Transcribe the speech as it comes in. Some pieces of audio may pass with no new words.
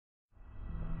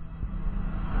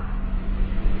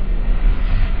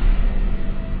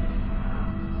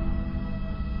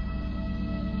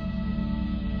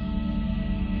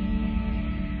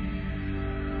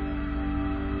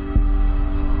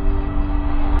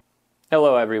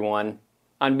Hello everyone.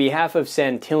 On behalf of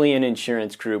Saintilien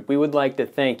Insurance Group, we would like to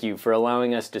thank you for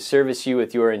allowing us to service you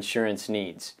with your insurance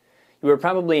needs. You were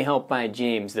probably helped by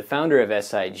James, the founder of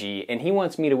S.I.G, and he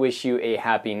wants me to wish you a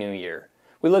Happy New Year.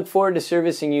 We look forward to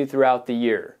servicing you throughout the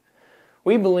year.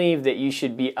 We believe that you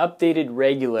should be updated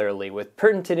regularly with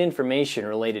pertinent information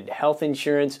related to health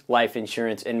insurance, life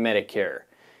insurance, and Medicare.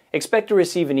 Expect to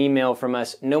receive an email from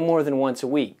us no more than once a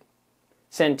week.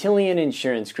 Saintilien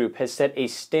Insurance Group has set a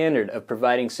standard of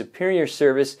providing superior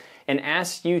service and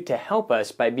asks you to help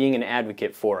us by being an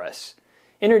advocate for us.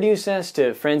 Introduce us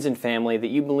to friends and family that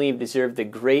you believe deserve the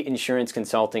great insurance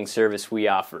consulting service we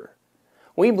offer.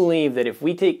 We believe that if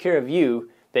we take care of you,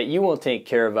 that you will take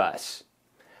care of us.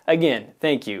 Again,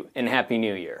 thank you and Happy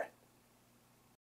New Year.